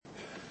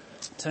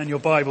Turn your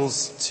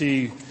Bibles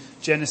to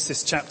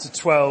Genesis chapter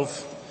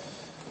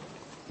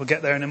 12. We'll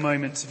get there in a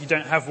moment. If you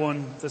don't have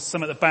one, there's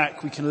some at the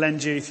back we can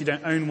lend you. If you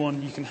don't own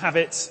one, you can have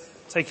it,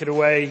 take it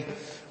away,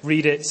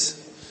 read it.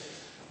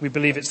 We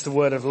believe it's the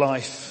word of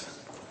life.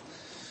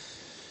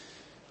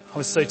 I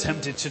was so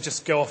tempted to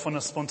just go off on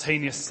a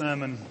spontaneous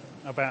sermon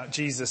about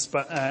Jesus,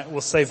 but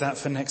we'll save that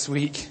for next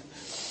week.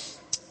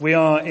 We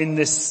are in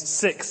this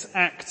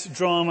 6-act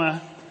drama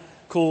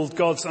called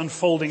God's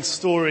Unfolding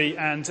Story,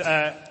 and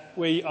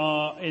we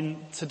are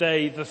in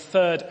today the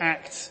 3rd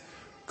act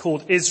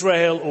called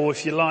Israel, or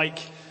if you like,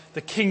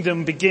 the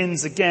kingdom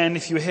begins again.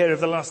 If you were here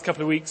over the last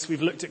couple of weeks,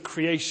 we've looked at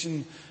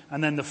creation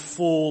and then the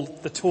fall.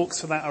 The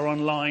talks for that are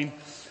online.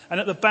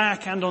 And at the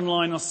back and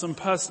online are some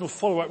personal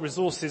follow-up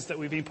resources that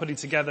we've been putting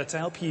together to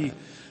help you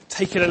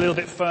take it a little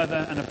bit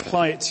further and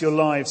apply it to your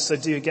lives. So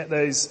do get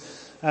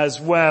those as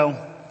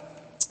well.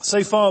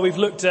 So far we've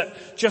looked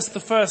at just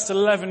the first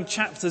 11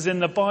 chapters in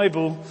the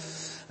Bible.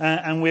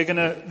 And we're going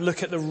to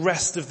look at the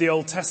rest of the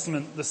Old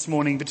Testament this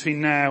morning between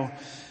now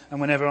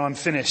and whenever I'm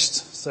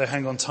finished. So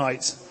hang on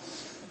tight.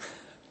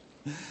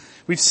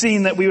 We've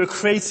seen that we were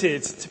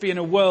created to be in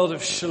a world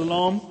of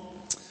shalom,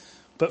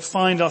 but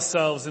find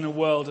ourselves in a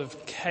world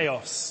of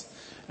chaos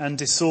and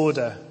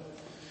disorder.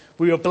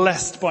 We were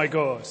blessed by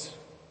God,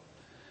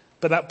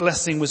 but that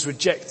blessing was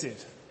rejected.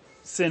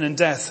 Sin and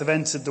death have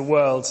entered the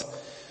world,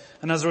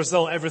 and as a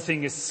result,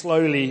 everything is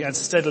slowly and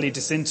steadily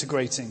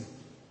disintegrating.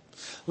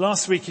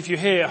 Last week, if you're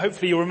here,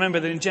 hopefully you'll remember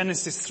that in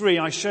Genesis 3,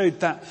 I showed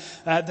that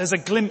there's a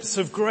glimpse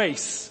of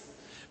grace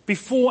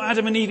before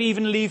Adam and Eve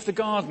even leave the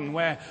garden,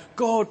 where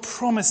God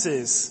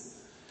promises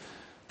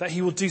that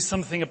he will do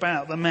something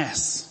about the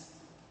mess.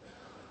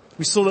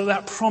 We saw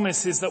that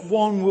promise is that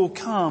one will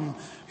come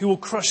who will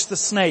crush the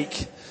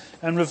snake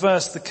and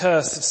reverse the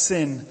curse of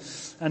sin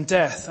and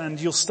death. And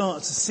you'll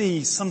start to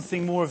see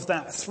something more of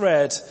that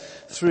thread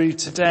through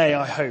today,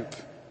 I hope.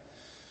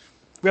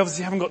 We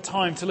obviously haven't got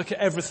time to look at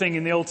everything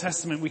in the Old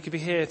Testament. We could be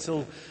here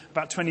till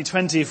about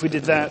 2020 if we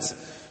did that.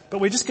 But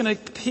we're just going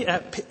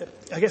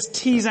to,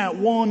 tease out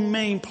one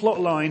main plot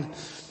line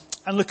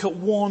and look at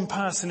one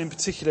person in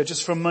particular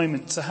just for a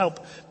moment to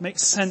help make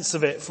sense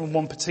of it from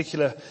one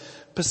particular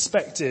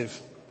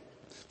perspective.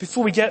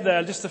 Before we get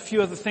there, just a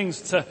few other things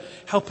to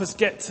help us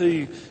get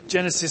to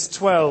Genesis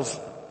 12.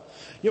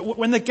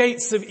 When the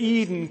gates of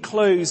Eden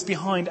close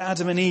behind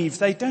Adam and Eve,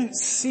 they don't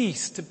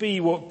cease to be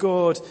what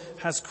God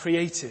has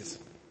created.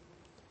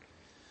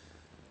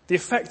 The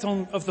effect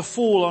of the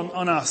fall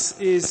on us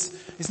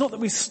is not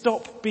that we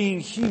stop being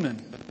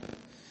human.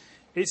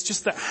 It's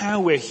just that how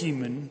we're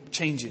human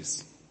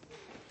changes.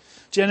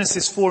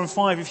 Genesis 4 and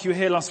 5, if you were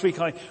here last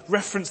week, I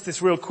referenced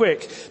this real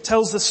quick,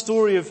 tells the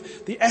story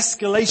of the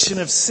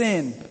escalation of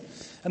sin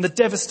and the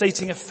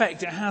devastating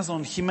effect it has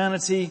on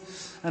humanity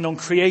and on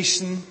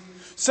creation.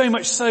 So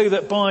much so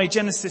that by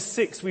Genesis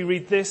 6 we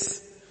read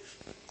this,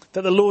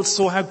 that the Lord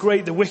saw how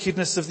great the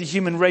wickedness of the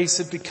human race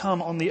had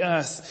become on the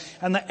earth,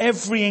 and that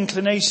every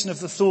inclination of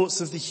the thoughts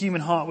of the human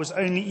heart was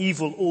only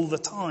evil all the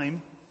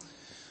time.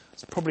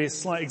 It's probably a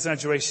slight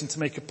exaggeration to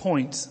make a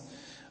point.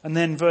 And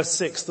then verse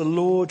 6, the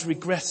Lord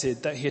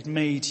regretted that he had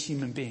made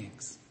human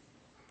beings.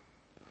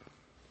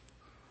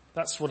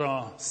 That's what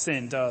our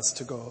sin does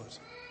to God.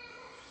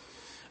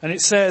 And it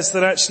says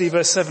that actually,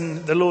 verse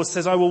 7, the Lord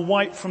says, I will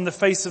wipe from the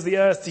face of the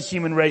earth the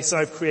human race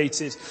I've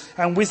created,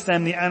 and with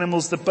them the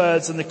animals, the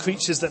birds, and the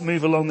creatures that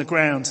move along the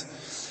ground.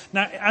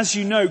 Now, as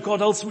you know,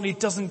 God ultimately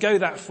doesn't go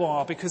that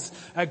far because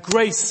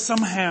grace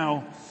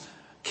somehow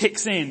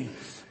kicks in.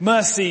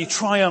 Mercy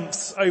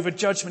triumphs over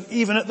judgment,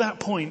 even at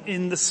that point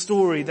in the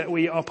story that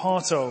we are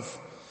part of.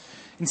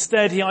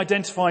 Instead, he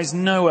identifies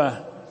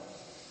Noah.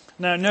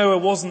 Now, Noah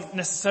wasn't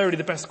necessarily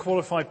the best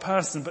qualified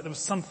person, but there was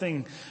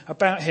something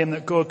about him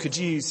that God could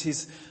use.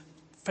 His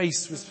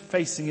face was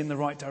facing in the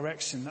right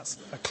direction. That's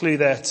a clue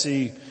there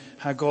to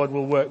how God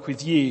will work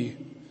with you.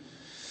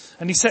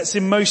 And he sets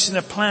in motion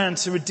a plan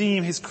to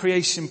redeem his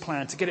creation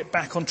plan, to get it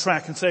back on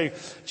track. And so,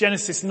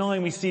 Genesis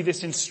 9, we see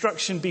this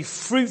instruction, be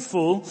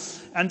fruitful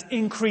and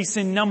increase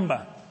in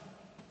number.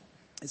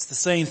 It's the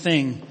same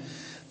thing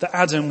that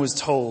Adam was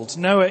told.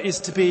 Noah is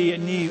to be a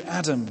new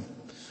Adam,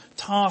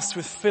 tasked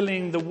with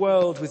filling the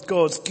world with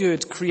God's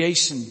good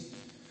creation.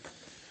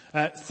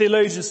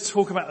 Theologians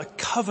talk about the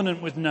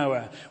covenant with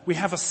Noah. We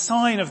have a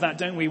sign of that,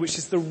 don't we, which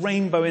is the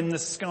rainbow in the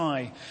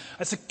sky.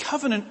 It's a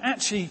covenant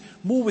actually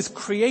more with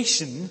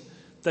creation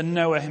than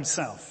Noah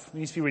himself.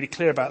 We need to be really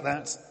clear about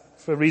that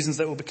for reasons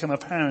that will become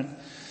apparent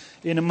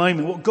in a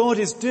moment. What God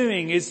is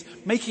doing is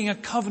making a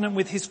covenant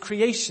with his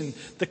creation,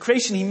 the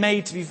creation he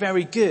made to be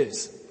very good.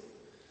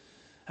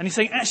 And he's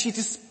saying, actually,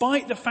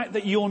 despite the fact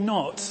that you're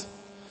not,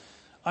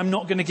 I'm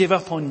not going to give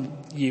up on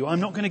you. I'm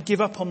not going to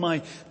give up on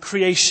my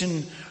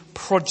creation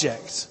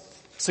project.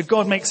 So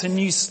God makes a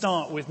new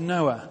start with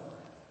Noah.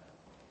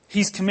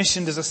 He's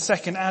commissioned as a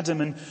second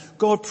Adam, and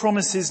God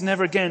promises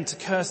never again to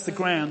curse the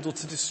ground or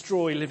to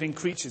destroy living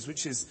creatures,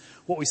 which is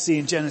what we see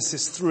in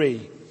Genesis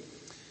 3.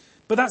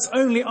 But that's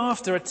only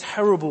after a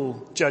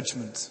terrible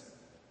judgment.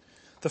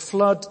 The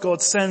flood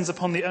God sends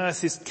upon the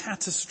earth is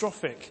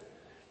catastrophic.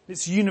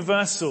 It's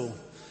universal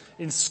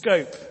in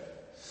scope.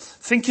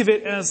 Think of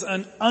it as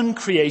an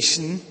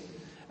uncreation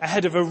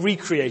ahead of a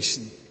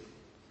recreation.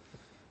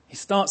 He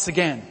starts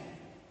again.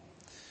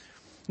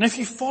 Now if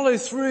you follow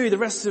through the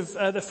rest of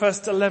the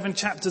first 11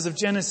 chapters of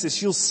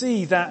Genesis, you'll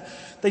see that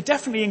they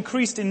definitely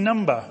increased in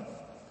number.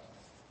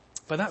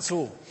 But that's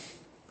all.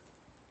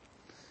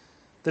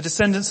 The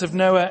descendants of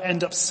Noah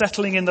end up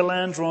settling in the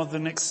land rather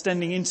than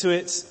extending into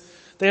it.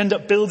 They end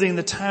up building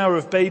the Tower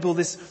of Babel,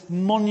 this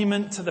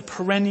monument to the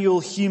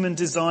perennial human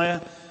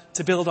desire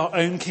to build our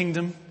own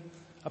kingdom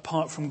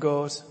apart from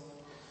God.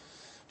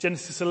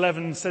 Genesis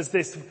 11 says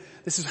this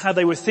is how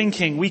they were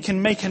thinking. We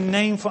can make a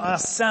name for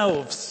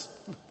ourselves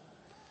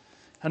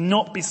and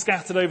not be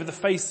scattered over the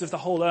face of the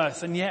whole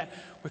earth. And yet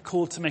we're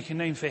called to make a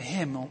name for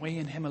Him, aren't we?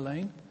 In Him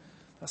alone.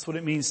 That's what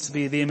it means to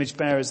be the image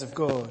bearers of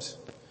God.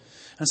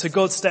 And so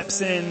God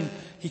steps in,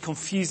 He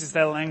confuses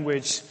their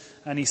language,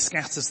 and He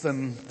scatters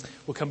them.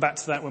 We'll come back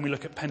to that when we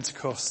look at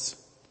Pentecost.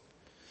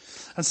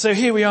 And so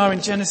here we are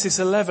in Genesis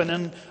 11,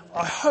 and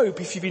I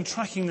hope if you've been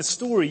tracking the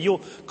story,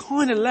 you're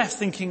kind of left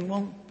thinking,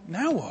 well,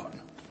 now what?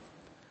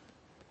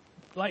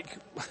 Like,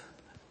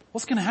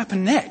 what's going to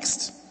happen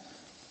next?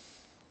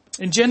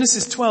 In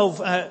Genesis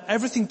 12,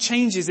 everything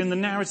changes in the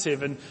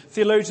narrative, and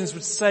theologians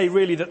would say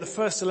really that the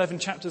first 11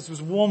 chapters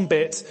was one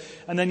bit,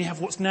 and then you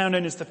have what's now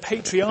known as the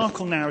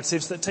patriarchal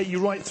narratives that take you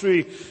right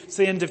through to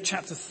the end of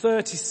chapter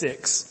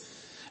 36.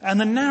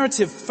 And the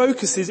narrative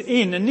focuses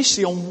in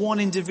initially on one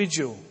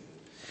individual,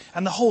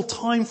 and the whole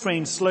time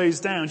frame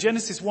slows down.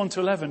 Genesis 1 to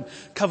 11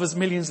 covers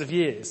millions of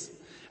years,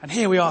 and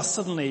here we are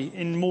suddenly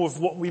in more of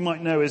what we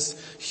might know as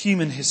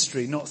human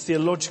history, not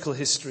theological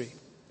history.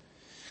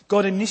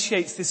 God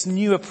initiates this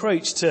new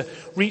approach to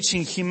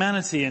reaching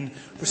humanity and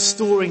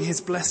restoring His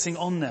blessing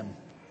on them.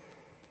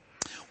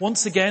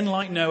 Once again,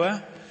 like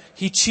Noah,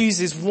 He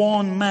chooses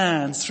one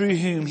man through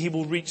whom He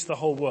will reach the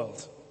whole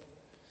world.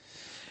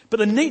 But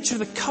the nature of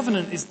the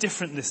covenant is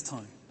different this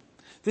time.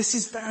 This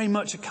is very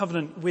much a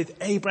covenant with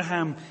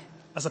Abraham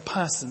as a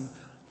person,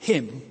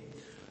 him,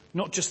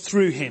 not just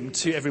through him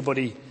to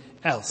everybody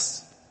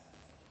else.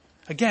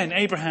 Again,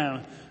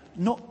 Abraham,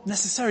 not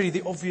necessarily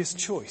the obvious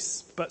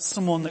choice, but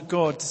someone that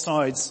God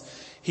decides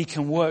He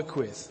can work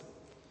with.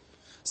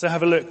 So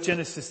have a look,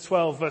 Genesis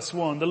 12 verse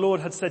 1. The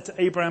Lord had said to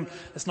Abraham,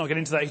 let's not get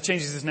into that, He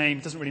changes his name,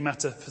 it doesn't really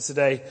matter for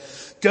today.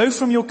 Go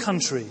from your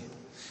country,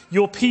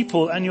 your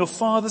people and your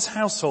father's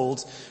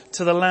household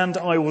to the land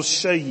I will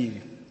show you.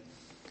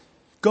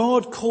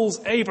 God calls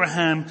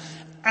Abraham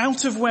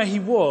out of where he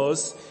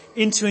was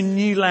into a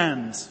new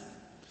land.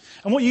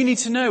 And what you need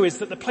to know is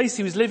that the place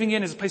he was living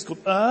in is a place called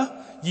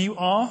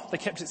U-R. They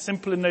kept it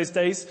simple in those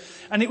days.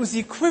 And it was the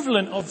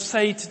equivalent of,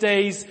 say,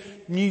 today's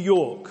New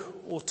York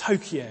or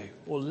Tokyo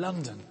or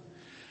London.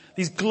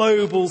 These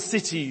global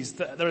cities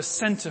that are a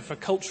center for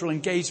cultural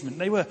engagement.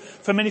 They were,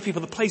 for many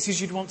people, the places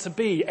you'd want to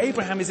be.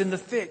 Abraham is in the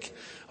thick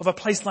of a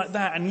place like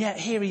that, and yet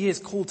here he is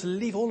called to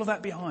leave all of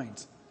that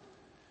behind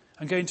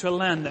and go into a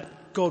land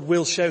that God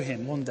will show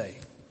him one day.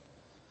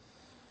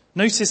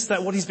 Notice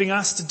that what he's being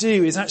asked to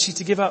do is actually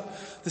to give up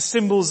the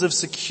symbols of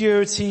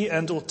security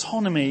and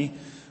autonomy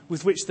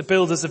with which the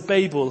builders of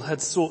Babel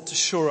had sought to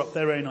shore up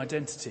their own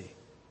identity.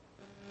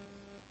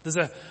 There's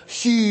a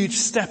huge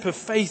step of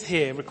faith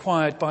here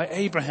required by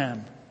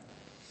Abraham.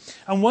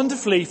 And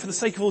wonderfully, for the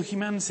sake of all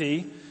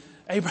humanity,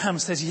 Abraham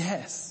says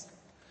yes.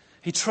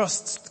 He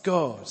trusts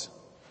God.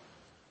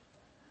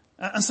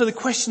 And so the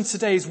question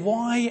today is,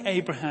 why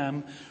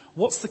Abraham?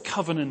 What's the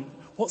covenant?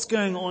 What's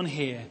going on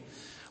here?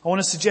 I want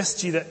to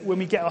suggest to you that when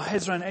we get our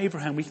heads around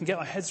Abraham, we can get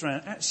our heads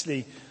around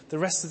actually the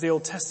rest of the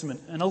Old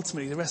Testament and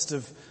ultimately the rest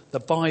of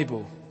the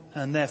Bible,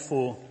 and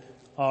therefore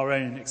our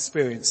own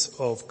experience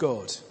of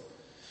God.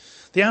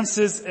 The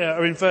answers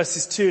are in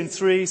verses 2 and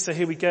 3, so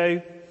here we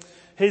go.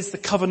 Here's the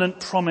covenant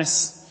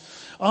promise.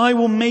 I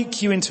will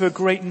make you into a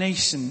great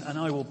nation and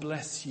I will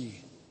bless you.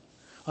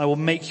 I will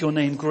make your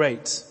name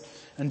great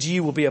and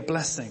you will be a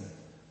blessing.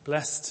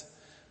 Blessed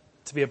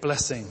to be a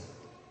blessing.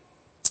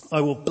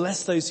 I will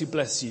bless those who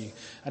bless you,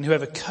 and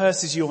whoever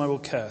curses you I will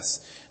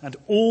curse. And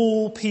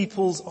all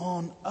peoples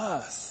on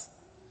earth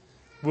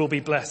will be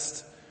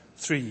blessed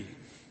through you.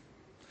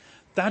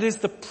 That is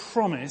the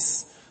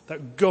promise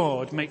that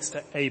God makes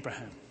to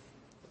Abraham.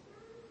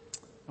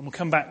 And we'll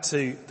come back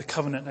to the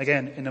covenant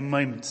again in a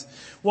moment.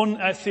 One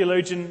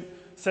theologian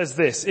says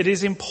this: it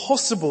is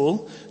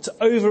impossible to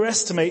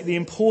overestimate the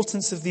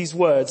importance of these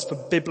words for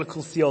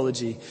biblical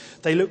theology.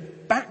 They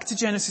look back to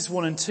Genesis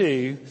 1 and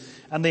 2,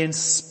 and they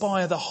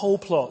inspire the whole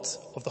plot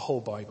of the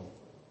whole Bible.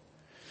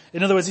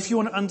 In other words, if you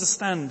want to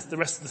understand the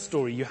rest of the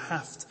story, you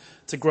have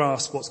to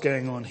grasp what's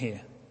going on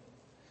here.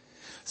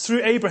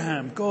 Through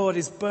Abraham, God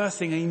is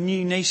birthing a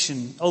new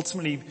nation,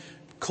 ultimately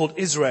called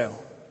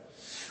Israel,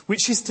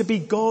 which is to be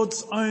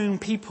God's own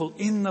people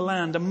in the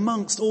land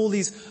amongst all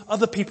these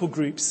other people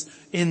groups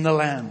in the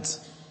land.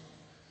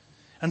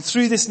 And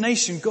through this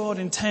nation, God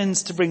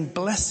intends to bring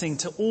blessing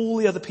to all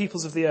the other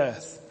peoples of the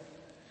earth.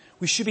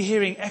 We should be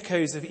hearing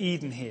echoes of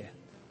Eden here.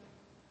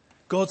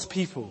 God's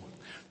people,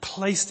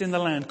 placed in the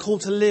land,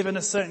 called to live in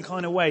a certain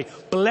kind of way,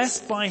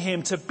 blessed by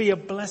him to be a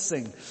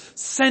blessing,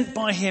 sent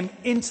by him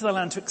into the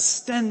land to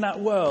extend that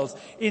world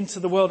into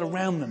the world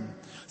around them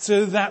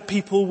so that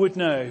people would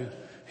know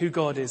who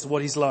God is,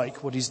 what he's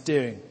like, what he's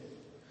doing.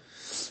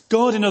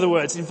 God, in other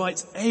words,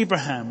 invites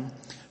Abraham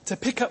to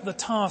pick up the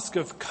task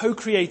of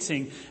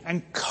co-creating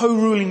and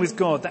co-ruling with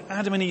God that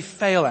Adam and Eve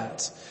fail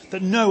at,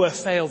 that Noah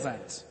fails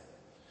at.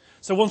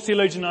 So one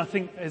theologian, I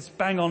think, is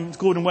bang on,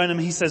 Gordon Wenham,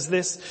 he says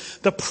this: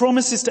 the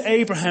promises to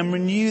Abraham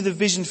renew the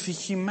vision for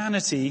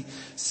humanity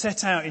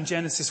set out in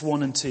Genesis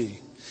 1 and 2.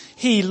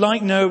 He,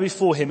 like Noah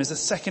before him, is a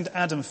second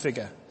Adam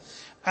figure.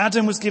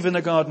 Adam was given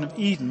the Garden of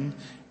Eden.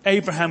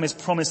 Abraham is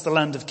promised the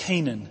land of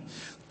Canaan.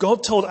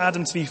 God told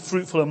Adam to be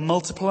fruitful and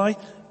multiply.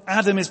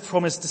 Adam is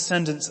promised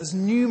descendants as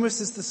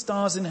numerous as the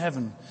stars in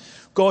heaven.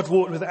 God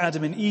walked with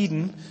Adam in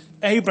Eden.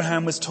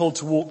 Abraham was told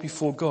to walk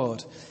before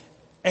God.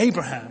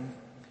 Abraham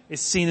is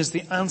seen as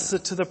the answer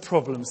to the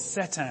problem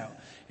set out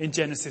in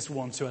Genesis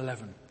 1 to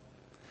 11.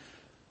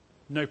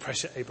 No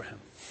pressure, Abraham.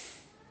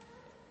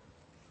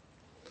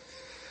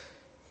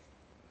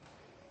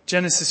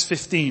 Genesis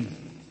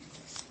 15.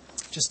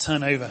 Just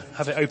turn over,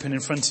 have it open in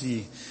front of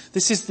you.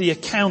 This is the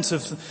account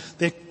of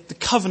the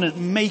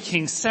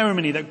covenant-making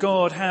ceremony that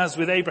God has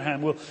with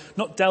Abraham. We'll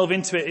not delve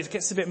into it. It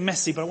gets a bit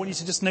messy, but I want you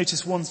to just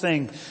notice one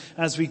thing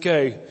as we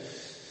go.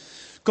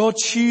 God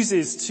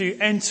chooses to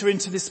enter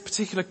into this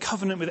particular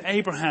covenant with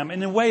Abraham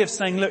in a way of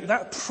saying, look,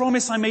 that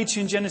promise I made to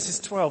you in Genesis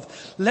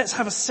 12, let's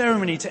have a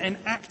ceremony to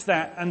enact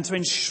that and to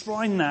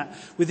enshrine that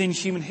within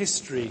human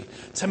history,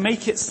 to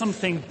make it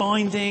something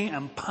binding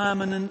and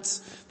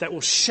permanent that will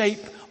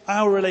shape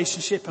our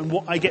relationship and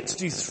what I get to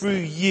do through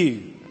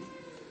you.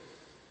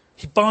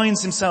 He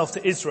binds himself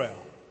to Israel.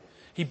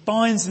 He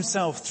binds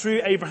himself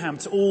through Abraham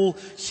to all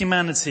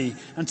humanity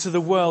and to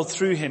the world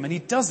through him. And he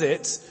does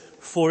it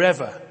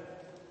forever.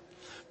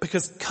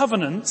 Because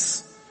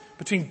covenants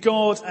between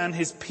God and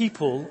his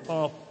people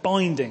are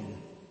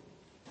binding.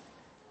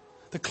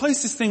 The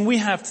closest thing we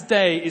have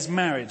today is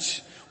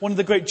marriage. One of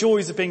the great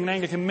joys of being an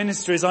Anglican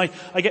minister is I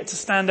get to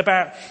stand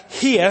about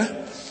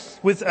here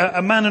with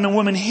a man and a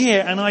woman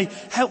here, and I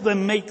help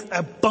them make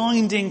a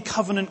binding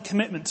covenant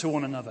commitment to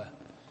one another.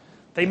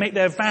 They make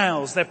their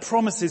vows, their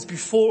promises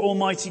before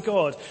Almighty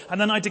God. And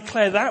then I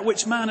declare that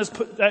which God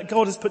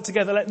has put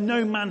together, let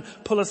no man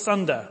pull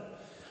asunder.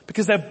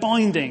 Because they're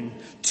binding,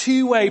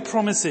 two-way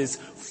promises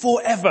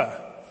forever.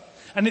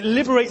 And it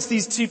liberates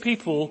these two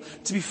people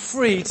to be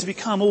free to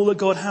become all that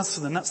God has for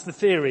them. That's the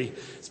theory.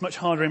 It's much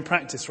harder in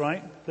practice,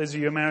 right? Those of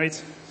you who are married,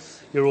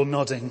 you're all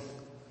nodding.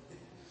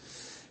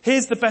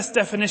 Here's the best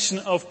definition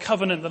of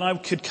covenant that I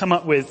could come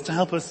up with to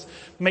help us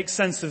make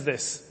sense of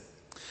this.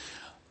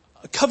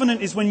 A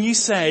covenant is when you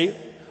say,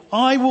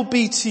 I will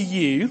be to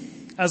you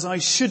as I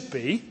should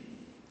be,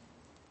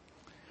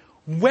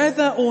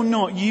 whether or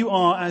not you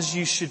are as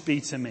you should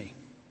be to me.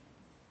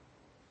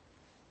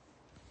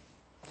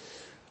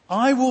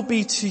 I will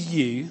be to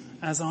you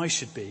as I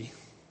should be,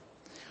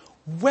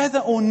 whether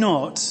or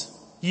not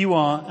you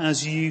are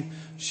as you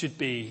should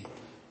be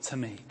to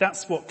me.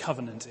 That's what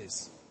covenant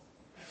is.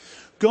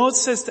 God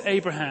says to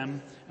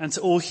Abraham and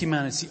to all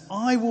humanity,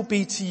 I will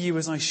be to you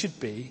as I should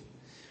be,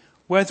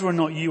 whether or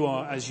not you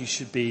are as you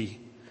should be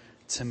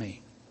to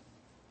me.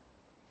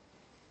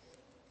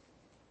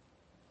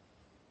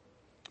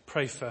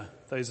 Pray for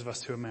those of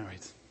us who are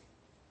married.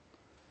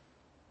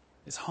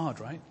 It's hard,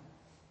 right?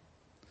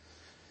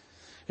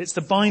 It's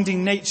the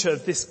binding nature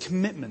of this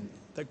commitment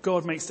that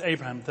God makes to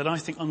Abraham that I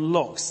think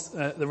unlocks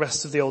the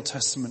rest of the Old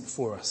Testament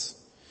for us.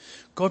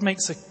 God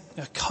makes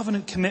a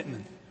covenant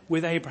commitment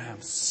with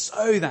Abraham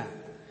so that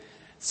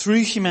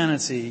through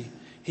humanity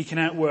he can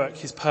outwork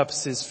his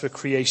purposes for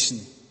creation.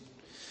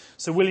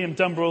 So William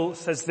Dumbrell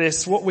says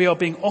this: what we are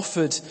being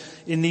offered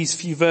in these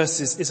few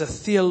verses is a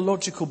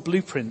theological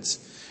blueprint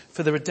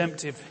for the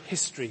redemptive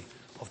history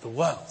of the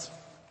world.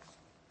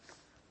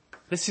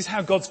 This is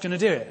how God's going to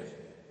do it.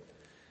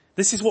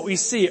 This is what we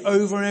see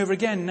over and over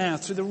again now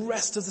through the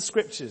rest of the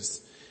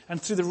scriptures and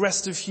through the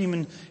rest of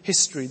human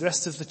history, the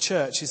rest of the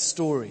church's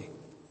story.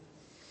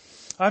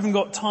 I haven't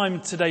got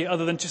time today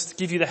other than just to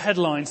give you the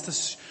headlines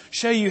to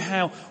show you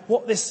how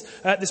what this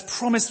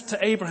promise to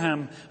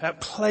Abraham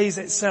plays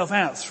itself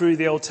out through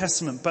the Old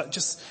Testament. But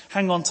just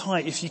hang on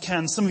tight if you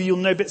can. Some of you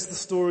will know bits of the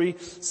story.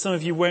 Some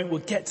of you won't. We'll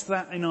get to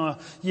that in our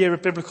Year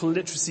of Biblical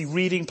Literacy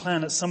reading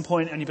plan at some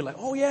point, and you'll be like,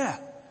 oh yeah,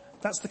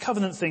 that's the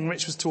covenant thing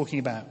Rich was talking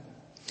about.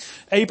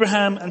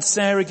 Abraham and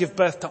Sarah give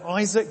birth to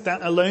Isaac.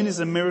 That alone is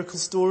a miracle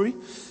story.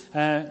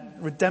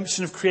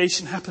 Redemption of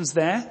creation happens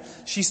there.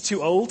 She's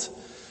too old,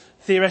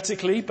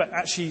 theoretically, but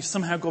actually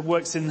somehow God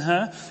works in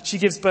her. She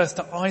gives birth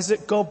to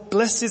Isaac. God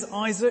blesses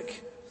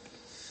Isaac.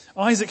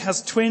 Isaac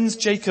has twins,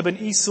 Jacob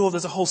and Esau.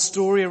 There's a whole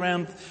story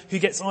around who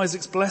gets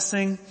Isaac's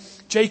blessing.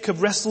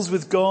 Jacob wrestles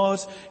with God,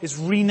 is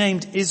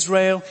renamed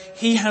Israel.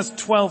 He has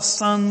 12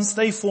 sons.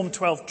 They form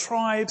 12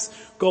 tribes.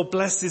 God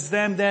blesses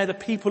them. They're the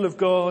people of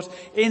God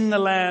in the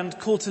land,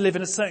 called to live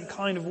in a certain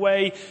kind of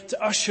way,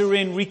 to usher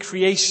in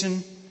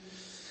recreation.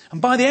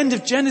 And by the end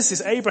of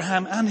Genesis,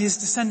 Abraham and his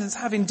descendants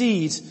have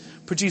indeed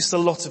produced a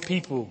lot of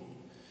people.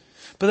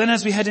 But then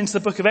as we head into the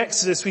book of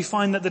Exodus, we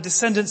find that the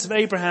descendants of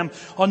Abraham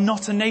are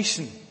not a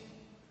nation.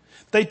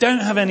 They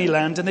don't have any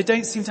land and they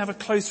don't seem to have a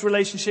close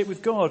relationship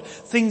with God.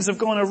 Things have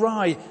gone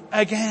awry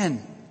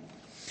again.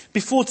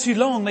 Before too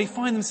long, they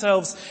find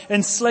themselves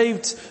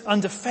enslaved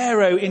under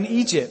Pharaoh in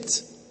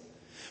Egypt.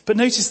 But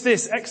notice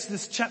this,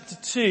 Exodus chapter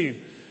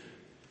 2.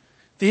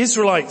 The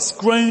Israelites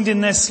groaned in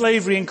their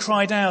slavery and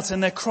cried out,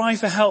 and their cry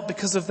for help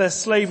because of their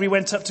slavery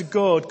went up to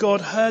God. God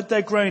heard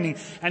their groaning,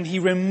 and he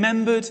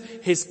remembered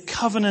his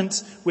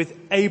covenant with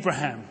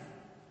Abraham,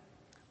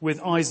 with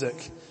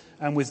Isaac,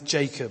 and with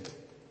Jacob.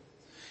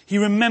 He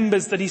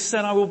remembers that he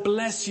said, I will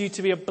bless you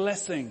to be a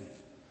blessing.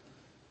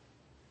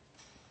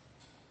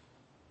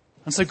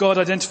 And so God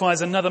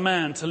identifies another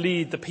man to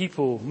lead the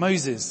people,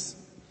 Moses.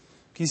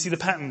 Can you see the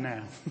pattern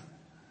now?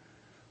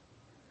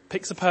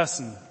 Picks a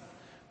person,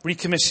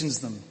 recommissions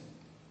them.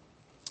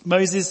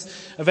 Moses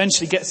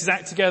eventually gets his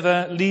act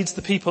together, leads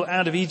the people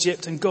out of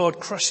Egypt, and God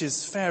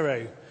crushes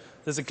Pharaoh.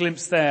 There's a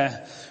glimpse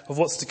there of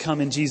what's to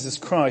come in Jesus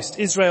Christ.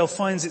 Israel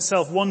finds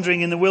itself wandering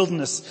in the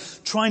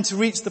wilderness, trying to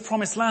reach the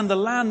promised land, the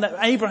land that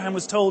Abraham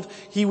was told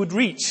he would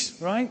reach,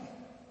 right?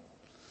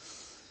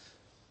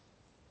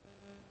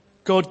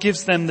 God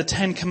gives them the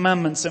 10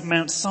 Commandments at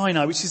Mount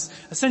Sinai, which is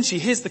essentially,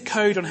 here's the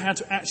code on how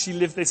to actually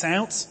live this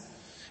out.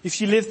 If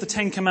you live the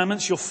 10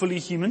 Commandments, you're fully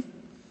human.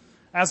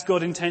 As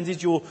God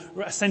intended, you're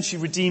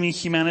essentially redeeming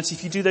humanity.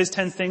 If you do those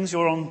 10 things,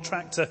 you're on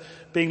track to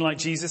being like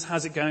Jesus.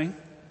 How's it going?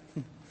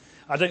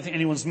 I don't think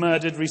anyone's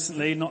murdered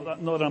recently, not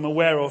that I'm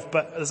aware of,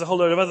 but there's a whole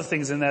load of other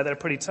things in there that are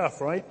pretty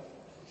tough, right?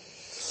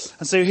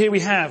 And so here we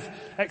have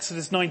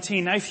Exodus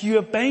 19. Now if you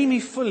obey me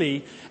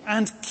fully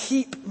and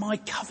keep my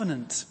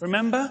covenant,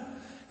 remember?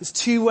 It's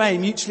two-way,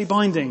 mutually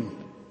binding.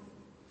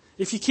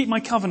 If you keep my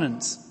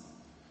covenant,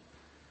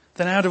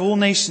 then out of all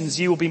nations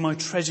you will be my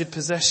treasured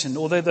possession.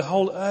 Although the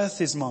whole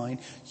earth is mine,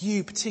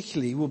 you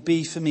particularly will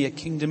be for me a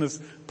kingdom of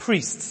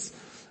priests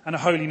and a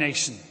holy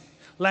nation.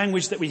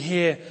 Language that we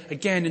hear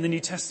again in the New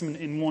Testament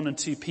in 1 and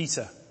 2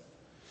 Peter.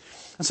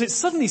 And so it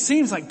suddenly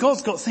seems like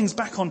God's got things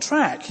back on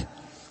track.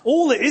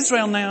 All that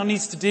Israel now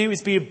needs to do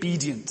is be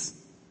obedient.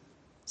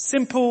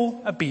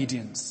 Simple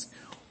obedience.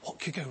 What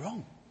could go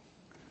wrong?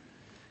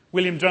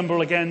 William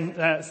Drumble again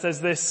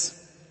says this.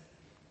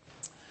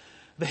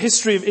 The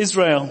history of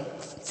Israel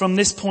from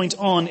this point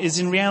on is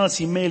in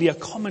reality merely a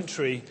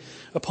commentary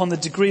upon the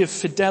degree of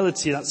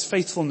fidelity, that's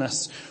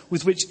faithfulness,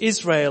 with which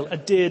Israel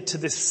adhered to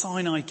this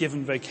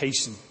Sinai-given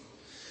vocation.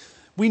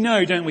 We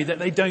know, don't we, that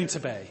they don't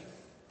obey.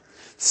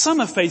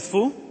 Some are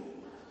faithful,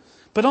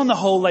 but on the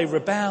whole they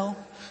rebel,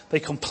 they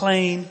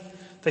complain,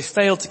 they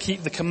fail to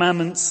keep the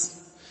commandments.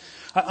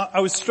 I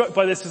was struck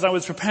by this as I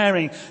was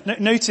preparing.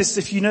 Notice,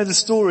 if you know the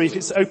story, if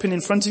it's open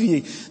in front of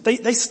you,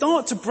 they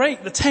start to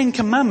break the 10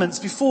 Commandments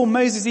before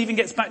Moses even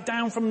gets back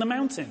down from the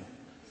mountain.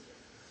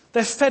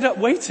 They're fed up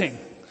waiting.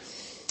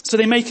 So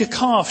they make a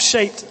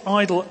calf-shaped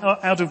idol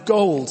out of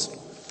gold.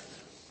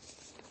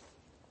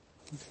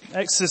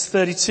 Exodus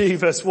 32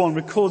 verse 1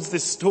 records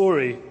this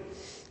story.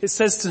 It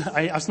says,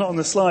 it's not on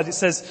the slide, it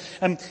says,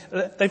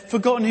 they've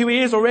forgotten who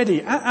he is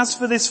already. As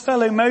for this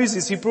fellow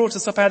Moses who brought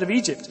us up out of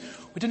Egypt,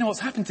 we don't know what's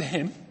happened to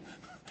him.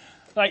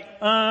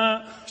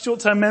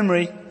 Short-term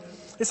memory.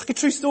 It's like a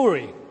true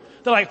story.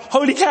 They're like,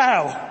 holy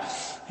cow!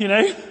 You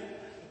know?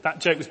 That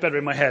joke was better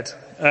in my head.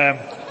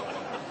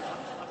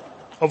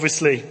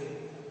 Obviously.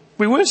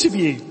 We worship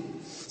you.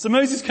 So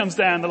Moses comes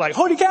down, they're like,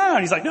 holy cow!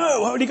 And he's like,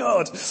 no, holy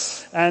God!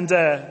 And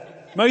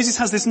Moses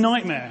has this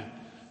nightmare,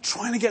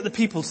 trying to get the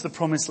people to the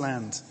promised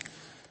land.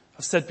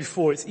 I've said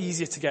before, it's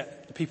easier to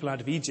get the people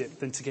out of Egypt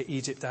than to get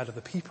Egypt out of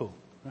the people,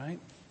 right?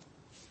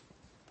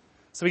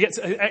 So we get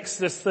to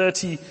Exodus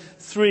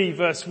 33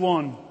 verse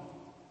 1.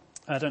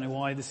 I don't know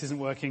why this isn't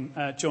working.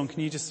 John,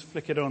 can you just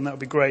flick it on? That would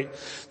be great.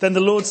 Then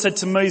the Lord said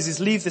to Moses,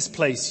 leave this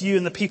place, you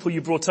and the people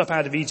you brought up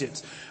out of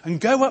Egypt,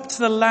 and go up to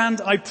the land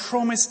I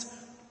promised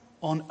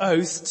on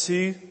oath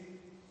to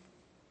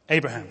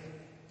Abraham.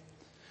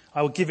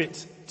 I will give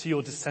it to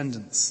your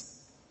descendants.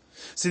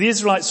 So the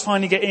Israelites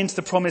finally get into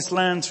the promised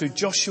land through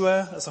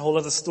Joshua. That's a whole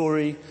other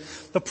story.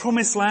 The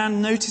promised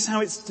land, notice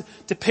how it's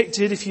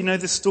depicted if you know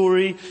the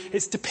story.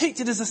 It's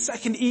depicted as a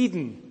second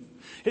Eden.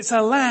 It's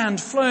a land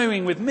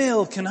flowing with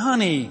milk and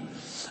honey.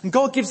 And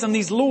God gives them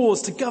these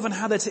laws to govern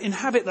how they're to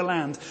inhabit the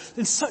land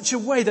in such a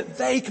way that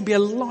they can be a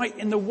light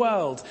in the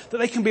world, that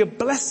they can be a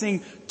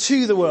blessing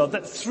to the world,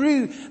 that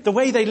through the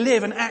way they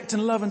live and act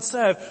and love and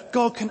serve,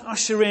 God can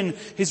usher in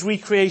his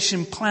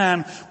recreation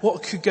plan.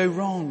 What could go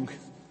wrong?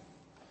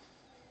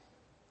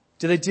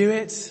 Do they do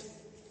it?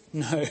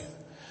 No.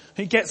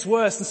 It gets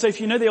worse. And so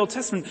if you know the Old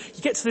Testament,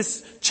 you get to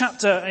this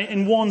chapter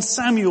in 1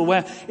 Samuel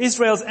where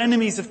Israel's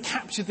enemies have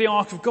captured the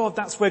Ark of God.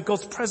 That's where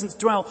God's presence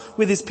dwelt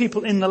with his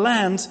people in the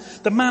land,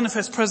 the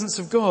manifest presence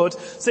of God.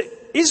 So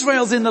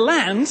Israel's in the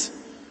land,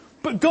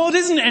 but God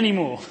isn't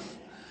anymore.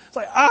 It's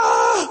like,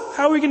 how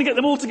are we going to get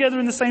them all together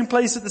in the same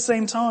place at the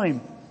same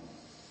time?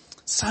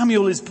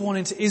 Samuel is born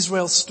into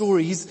Israel's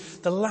story. He's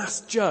the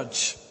last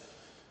judge.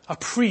 a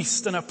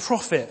priest and a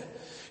prophet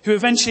who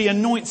eventually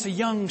anoints a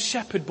young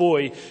shepherd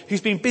boy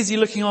who's been busy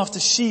looking after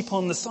sheep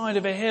on the side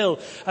of a hill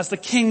as the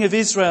king of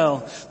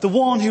Israel, the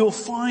one who will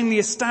finally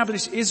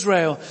establish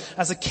Israel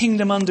as a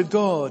kingdom under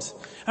God.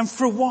 And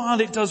for a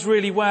while it does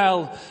really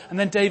well, and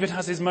then David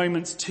has his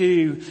moments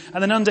too.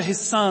 And then under his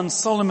son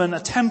Solomon, a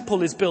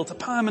temple is built, a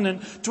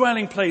permanent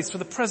dwelling place for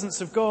the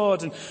presence of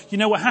God. And you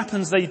know what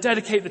happens? They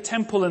dedicate the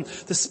temple and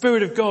the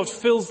Spirit of God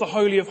fills the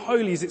Holy of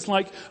Holies. It's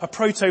like a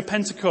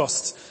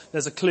proto-Pentecost.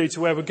 There's a clue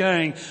to where we're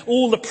going.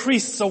 All the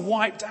priests are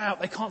wiped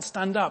out. They can't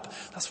stand up.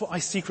 That's what I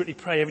secretly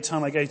pray every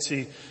time I go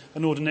to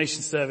an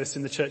ordination service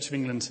in the Church of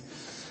England.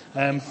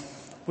 Wouldn't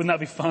that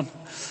be fun?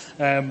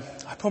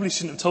 I probably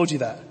shouldn't have told you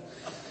that.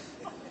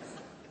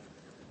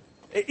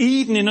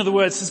 Eden, in other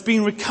words, has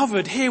been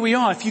recovered. Here we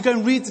are. If you go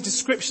and read the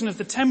description of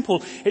the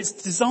temple, it's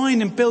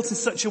designed and built in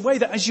such a way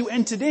that as you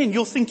entered in,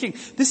 you're thinking,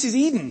 this is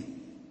Eden.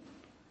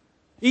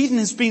 Eden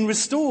has been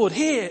restored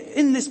here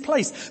in this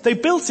place. They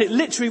built it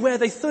literally where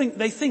they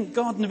think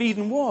Garden of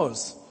Eden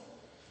was.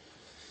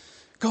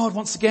 God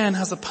once again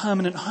has a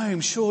permanent home.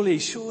 Surely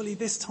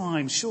this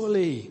time,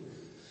 surely.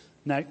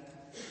 No.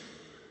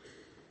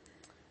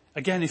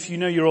 Again, if you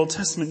know your Old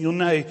Testament, you'll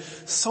know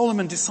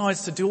Solomon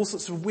decides to do all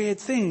sorts of weird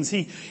things.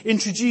 He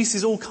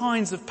introduces all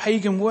kinds of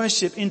pagan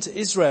worship into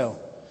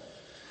Israel.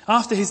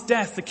 After his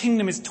death, the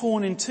kingdom is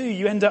torn in two.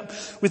 You end up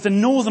with the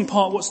northern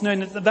part, what's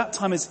known at that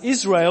time as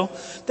Israel.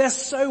 They're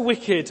so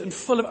wicked and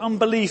full of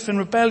unbelief and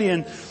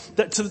rebellion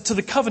that to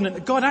the covenant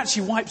that God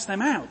actually wipes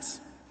them out.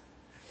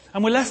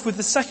 And we're left with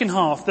the second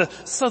half, the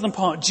southern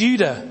part,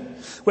 Judah,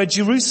 where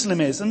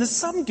Jerusalem is. And there's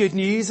some good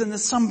news and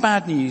there's some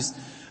bad news.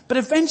 But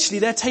eventually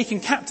they're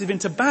taken captive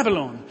into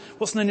Babylon,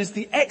 what's known as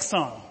the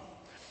exile.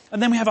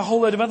 And then we have a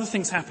whole load of other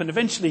things happen.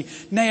 Eventually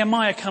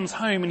Nehemiah comes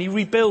home and he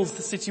rebuilds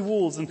the city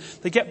walls and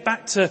they get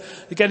back to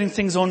getting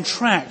things on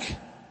track.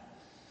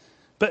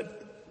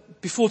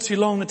 But before too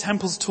long the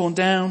temple's torn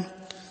down,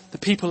 the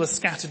people are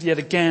scattered yet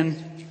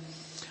again.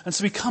 And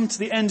so we come to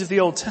the end of the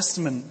Old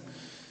Testament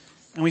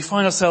and we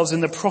find ourselves in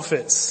the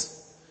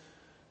prophets.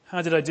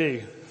 How did I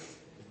do?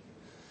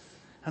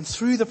 And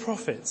through the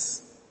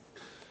prophets,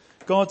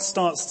 God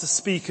starts to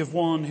speak of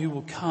one who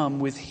will come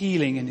with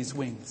healing in his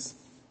wings.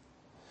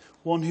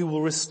 One who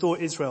will restore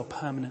Israel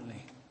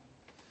permanently.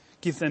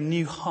 Give them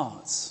new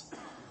hearts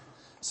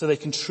so they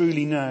can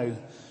truly know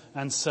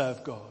and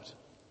serve God.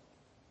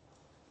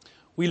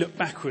 We look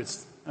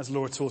backwards, as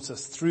Laura taught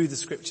us, through the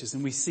scriptures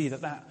and we see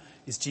that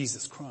is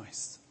Jesus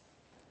Christ.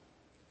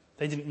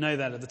 They didn't know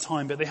that at the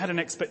time, but they had an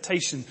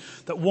expectation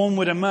that one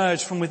would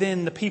emerge from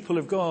within the people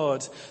of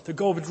God, that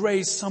God would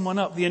raise someone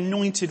up, the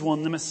anointed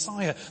one, the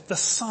Messiah, the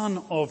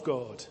Son of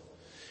God.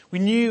 We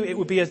knew it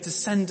would be a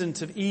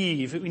descendant of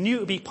Eve. We knew it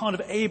would be part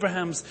of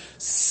Abraham's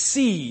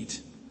seed.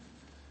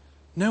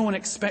 No one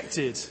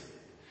expected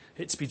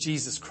it to be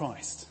Jesus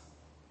Christ.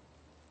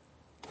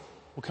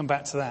 We'll come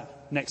back to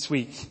that next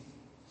week.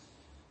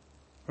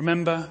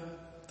 Remember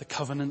the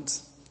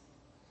covenant.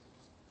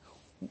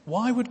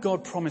 Why would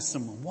God promise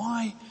someone?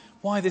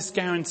 Why this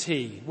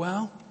guarantee?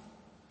 Well,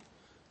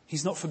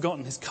 he's not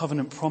forgotten his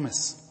covenant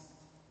promise.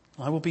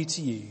 I will be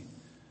to you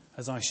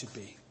as I should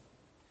be,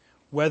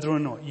 whether or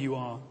not you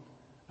are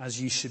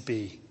as you should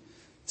be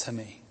to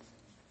me.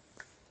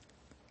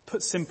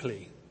 Put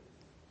simply,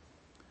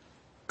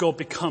 God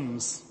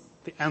becomes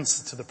the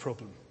answer to the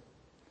problem.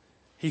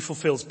 He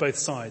fulfills both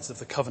sides of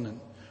the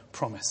covenant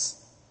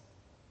promise.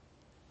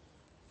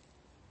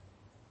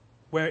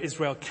 Where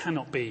Israel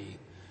cannot be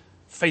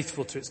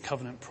faithful to its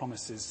covenant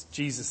promises,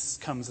 Jesus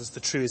comes as the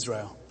true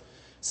Israel,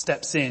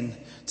 steps in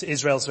to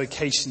Israel's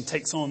vocation,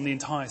 takes on the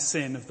entire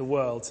sin of the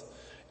world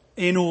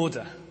in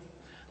order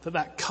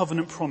that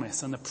covenant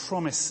promise and the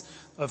promise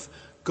of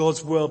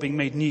God's world being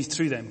made new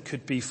through them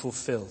could be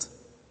fulfilled.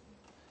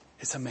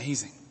 It's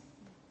amazing.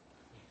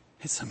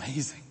 It's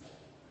amazing.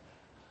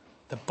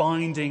 The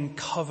binding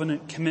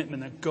covenant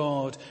commitment that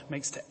God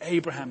makes to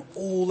Abraham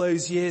all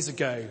those years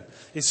ago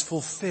is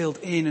fulfilled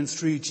in and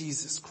through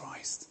Jesus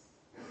Christ.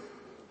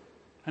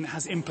 And it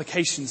has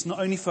implications not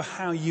only for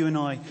how you and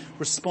I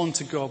respond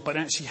to God, but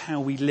actually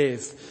how we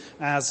live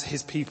as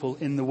his people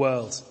in the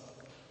world.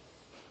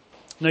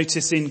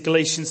 Notice in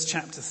Galatians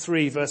chapter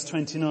 3 verse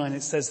 29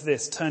 it says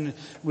this. Turn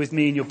with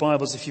me in your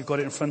Bibles if you've got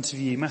it in front of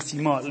you.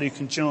 Matthew, Mark, Luke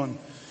and John.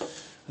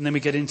 And then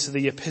we get into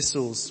the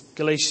epistles.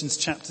 Galatians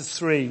chapter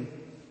 3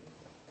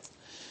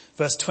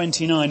 verse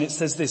 29 it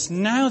says this.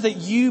 Now that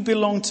you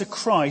belong to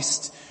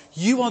Christ,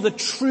 you are the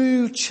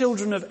true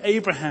children of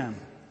Abraham.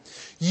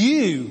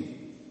 You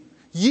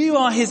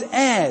are his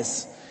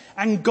heirs,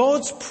 and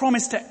God's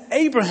promise to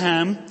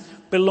Abraham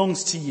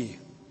belongs to you.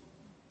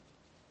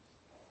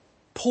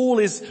 Paul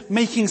is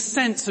making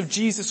sense of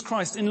Jesus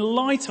Christ in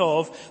light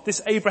of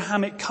this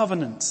Abrahamic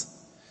covenant.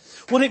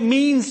 What it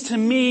means to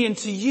me and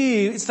to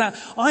you is that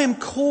I am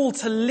called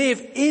to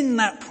live in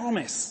that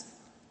promise.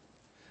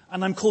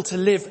 And I'm called to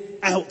live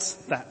out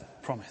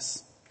that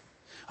promise.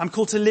 I'm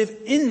called to live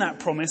in that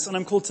promise, and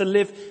I'm called to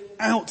live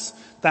out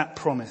that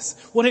promise.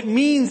 What it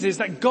means is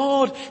that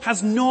God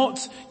has not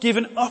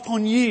given up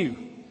on you.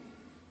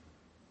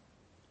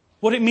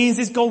 What it means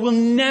is God will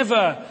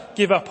never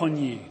give up on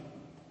you.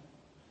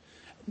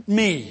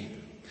 Me,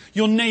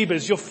 your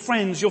neighbours, your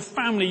friends, your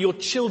family, your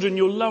children,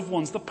 your loved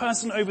ones, the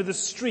person over the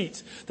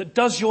street that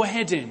does your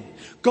head in.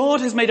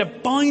 God has made a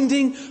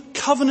binding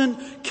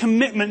covenant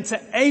commitment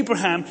to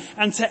Abraham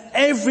and to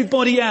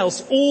everybody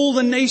else, all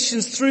the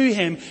nations through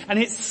him, and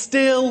it's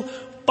still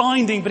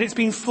binding, but it's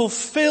been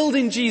fulfilled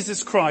in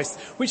Jesus Christ,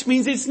 which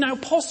means it's now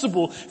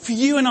possible for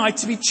you and I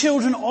to be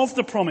children of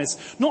the promise,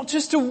 not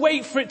just to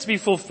wait for it to be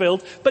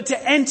fulfilled, but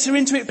to enter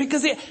into it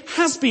because it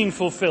has been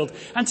fulfilled,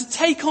 and to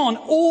take on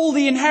all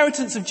the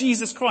inheritance of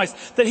Jesus Christ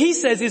that he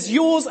says is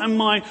yours and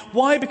mine.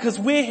 Why? Because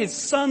we're his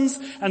sons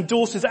and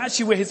daughters.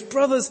 Actually, we're his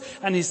brothers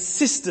and his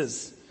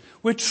sisters.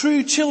 We're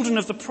true children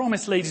of the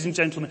promise, ladies and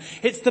gentlemen.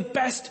 It's the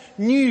best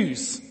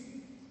news.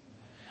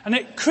 And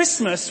at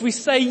Christmas, we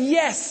say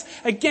yes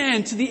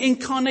again to the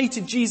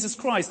incarnated Jesus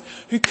Christ,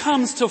 who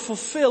comes to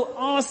fulfill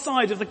our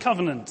side of the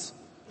covenant.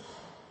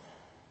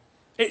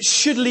 It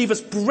should leave us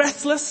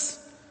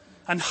breathless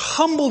and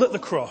humbled at the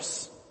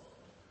cross.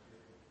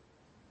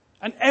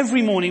 And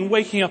every morning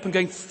waking up and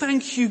going,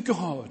 thank you,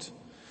 God,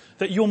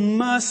 that your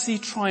mercy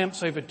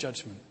triumphs over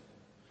judgment,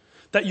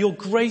 that your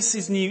grace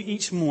is new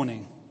each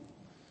morning.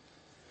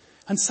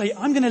 And say,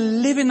 I'm going to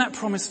live in that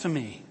promise for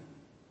me,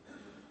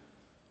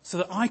 so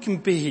that I can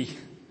be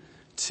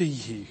to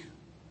you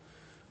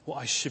what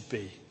I should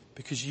be,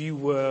 because you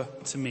were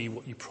to me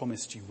what you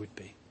promised you would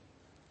be.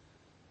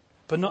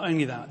 But not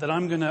only that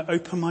I'm going to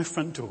open my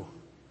front door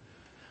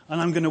and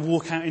I'm going to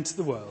walk out into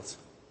the world,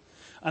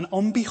 and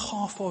on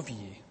behalf of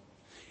you,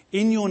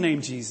 in your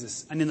name,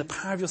 Jesus, and in the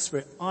power of your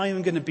Spirit, I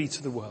am going to be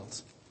to the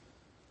world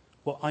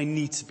what I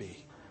need to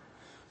be,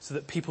 so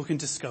that people can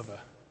discover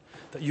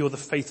that you're the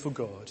faithful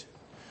God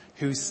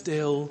who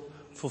still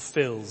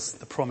fulfills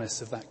the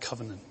promise of that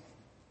covenant.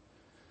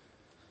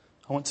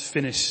 I want to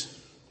finish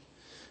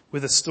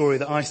with a story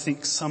that I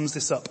think sums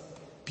this up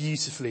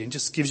beautifully and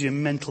just gives you a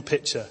mental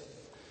picture.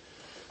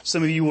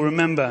 Some of you will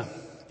remember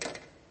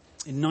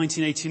in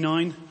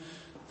 1989,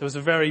 there was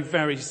a very,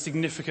 very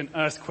significant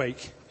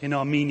earthquake in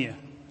Armenia.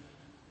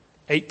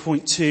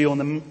 8.2 on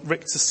the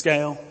Richter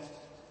scale.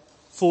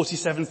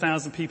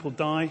 47,000 people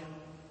die.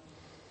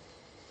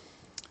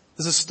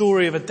 There's a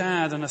story of a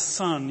dad and a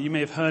son. You may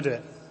have heard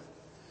it.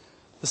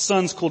 The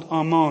son's called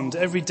Armand.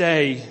 Every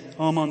day,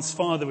 Armand's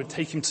father would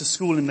take him to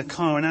school in the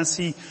car, and as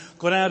he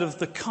got out of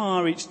the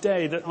car each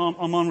day, that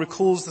Armand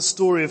recalls the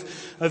story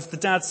of the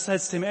dad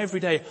says to him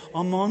every day,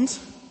 Armand,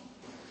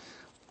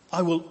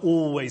 I will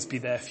always be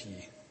there for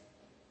you.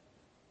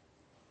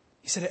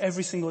 He said it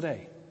every single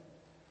day.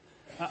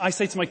 I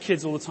say to my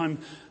kids all the time,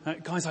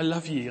 guys, I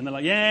love you. And they're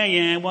like,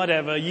 yeah,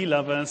 whatever, you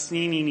love us.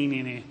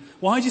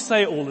 Why do you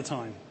say it all the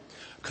time?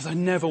 Because I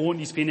never want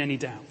you to be in any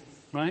doubt,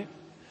 right?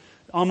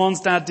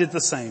 Armand's dad did the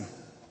same.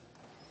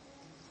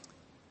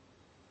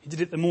 He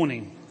did it the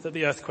morning that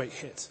the earthquake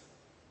hit.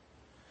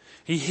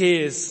 He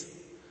hears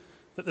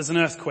that there's an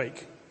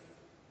earthquake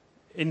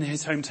in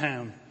his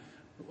hometown.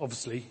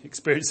 Obviously,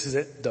 experiences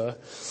it, duh.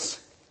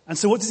 And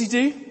so what does he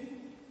do?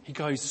 He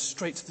goes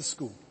straight to the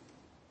school.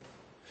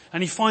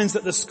 And he finds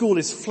that the school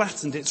is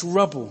flattened, it's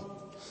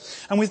rubble.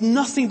 And with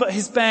nothing but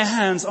his bare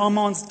hands,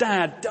 Armand's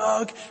dad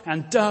dug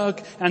and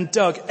dug and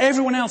dug.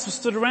 Everyone else was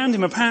stood around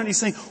him apparently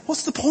saying,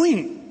 what's the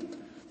point?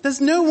 There's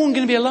no one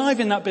going to be alive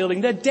in that building.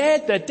 They're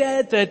dead, they're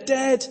dead, they're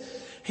dead.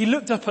 He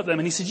looked up at them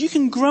and he said, you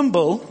can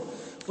grumble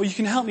or you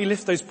can help me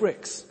lift those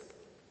bricks.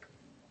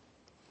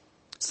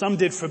 Some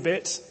did for a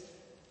bit.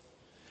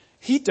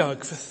 He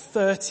dug for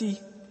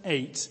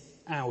 38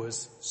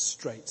 hours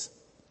straight.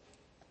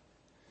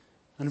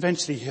 And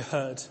eventually he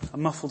heard a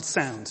muffled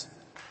sound.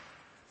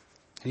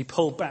 And he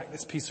pulled back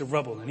this piece of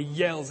rubble and he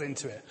yells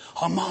into it,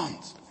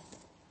 Armand!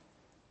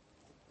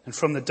 And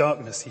from the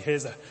darkness he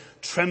hears a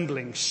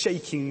trembling,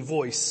 shaking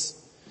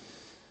voice,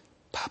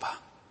 Papa.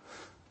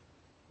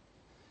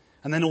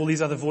 And then all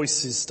these other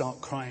voices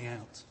start crying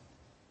out.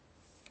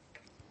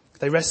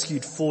 They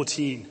rescued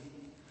 14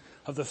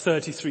 of the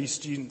 33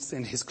 students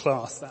in his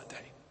class that day.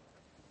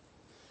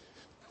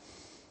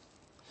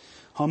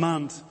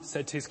 Armand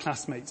said to his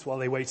classmates while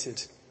they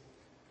waited,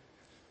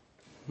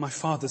 my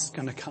father's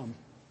going to come,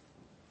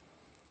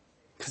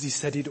 because he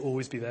said he'd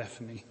always be there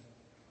for me.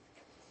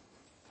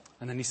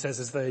 And then he says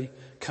as they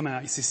come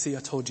out, he says, see, I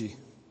told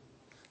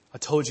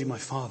you my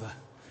father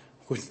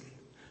wouldn't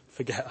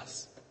forget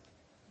us.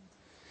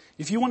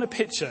 If you want a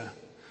picture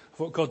of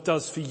what God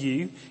does for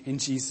you in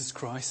Jesus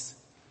Christ,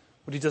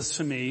 what he does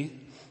for me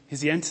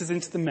is he enters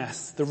into the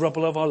mess, the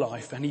rubble of our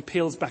life, and he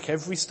peels back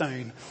every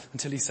stone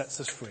until he sets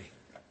us free.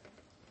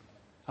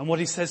 And what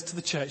he says to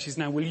the church is,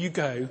 now will you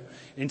go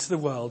into the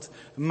world,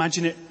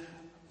 imagine it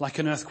like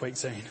an earthquake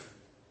zone,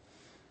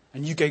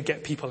 and you go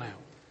get people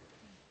out.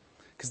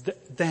 Because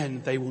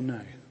then they will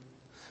know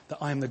that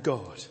I am the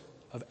God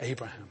of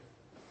Abraham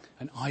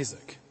and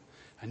Isaac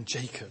and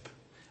Jacob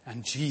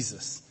and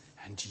Jesus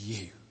and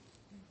you.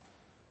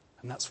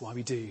 And that's why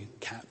we do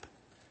CAP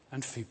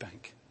and Food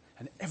Bank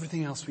and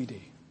everything else we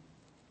do.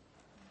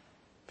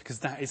 Because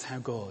that is how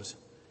God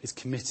is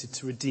committed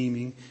to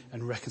redeeming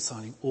and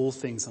reconciling all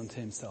things unto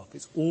himself.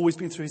 It's always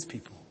been through his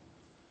people.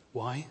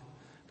 Why?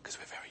 Because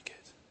we're very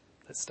good.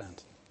 Let's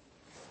stand.